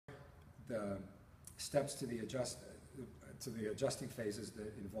the steps to the adjusting phases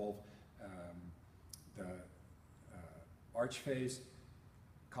that involve the arch phase,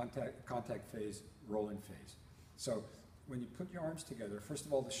 contact phase, roll-in phase. So when you put your arms together, first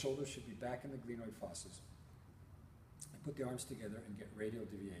of all, the shoulders should be back in the glenoid fosses. You put the arms together and get radial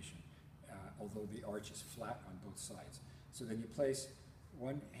deviation, although the arch is flat on both sides. So then you place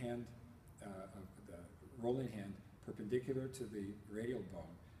one hand, the rolling hand, perpendicular to the radial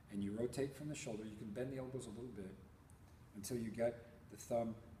bone, and you rotate from the shoulder. You can bend the elbows a little bit until you get the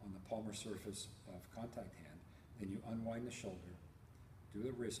thumb on the palmar surface of contact hand. Then you unwind the shoulder, do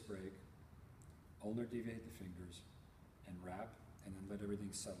the wrist break, ulnar deviate the fingers, and wrap, and then let everything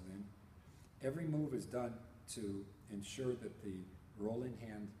settle in. Every move is done to ensure that the rolling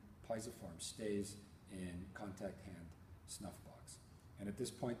hand pisiform stays in contact hand snuff box. And at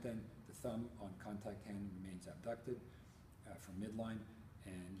this point then, the thumb on contact hand remains abducted from midline,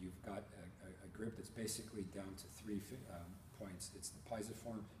 and you've got a grip that's basically down to 3 points. It's the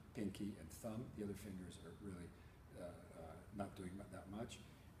pisiform, pinky, and thumb. The other fingers are really not doing that much.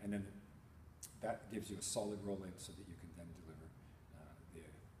 And then that gives you a solid roll-in so that you can then deliver the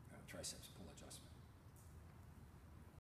triceps.